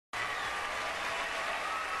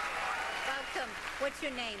welcome. What's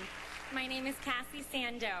your name? My name is Cassie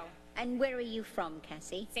Sando. And where are you from,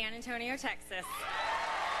 Cassie? San Antonio, Texas.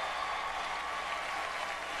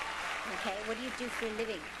 Okay, what do you do for a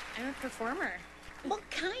living? I'm a performer. What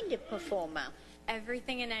kind of performer?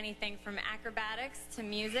 Everything and anything from acrobatics to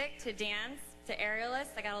music to dance to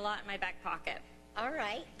aerialists. I got a lot in my back pocket. All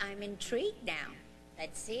right, I'm intrigued now.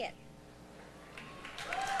 Let's see it.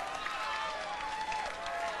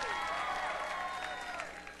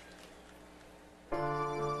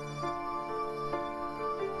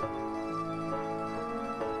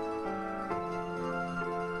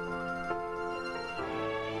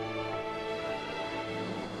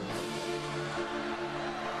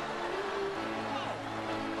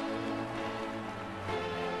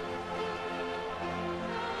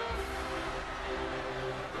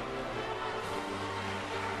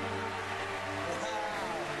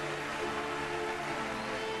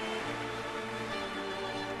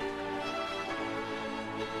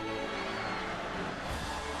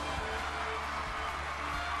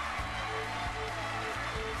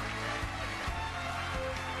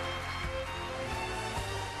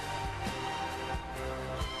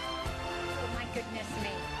 Goodness me.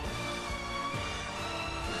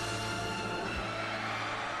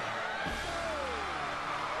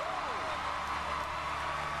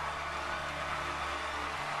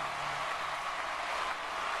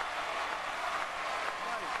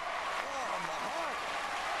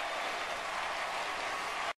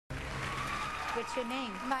 What's your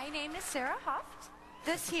name? My name is Sarah Huft.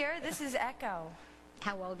 This is Echo.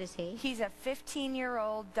 How old is he? He's a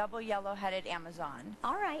 15-year-old double yellow-headed Amazon.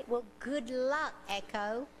 All right, well, good luck,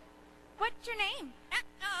 Echo. What's your name?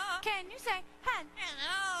 Echo. Can you say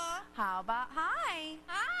hello? How about hi?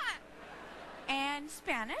 Hi. And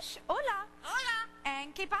Spanish, hola. Hola.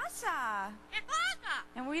 And que pasa? Que pasa?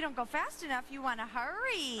 And we don't go fast enough. You want to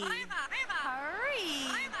hurry. Hurry.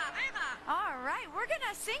 All right, we're going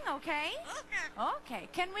to sing, okay? Okay.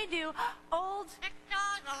 Can we do old...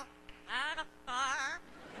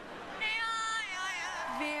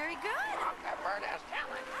 Very good.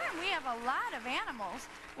 We have a lot of animals.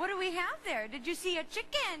 What do we have there? Did you see a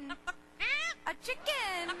chicken? A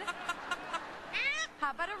chicken.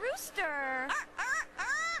 How about a rooster?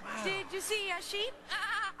 Did you see a sheep?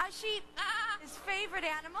 A sheep. His favorite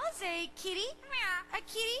animal is a kitty. A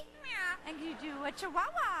kitty. And you do a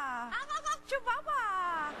chihuahua.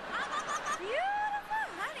 Chihuahua. Beautiful,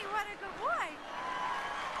 honey. What a good boy.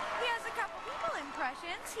 He has a couple people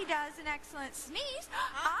impressions. He does an excellent sneeze.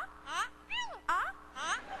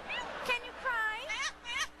 Can you cry?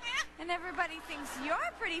 And everybody thinks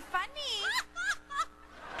you're pretty funny.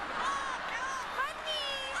 Funny.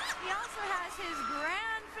 He also has his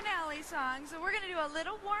grand finale song, so we're going to do a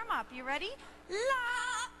little warm-up. You ready?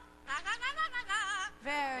 La.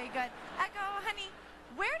 Very good. Echo, honey,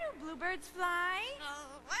 where do bluebirds fly?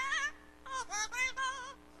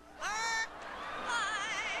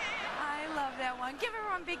 I love that one. Give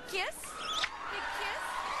everyone a big kiss. Big kiss.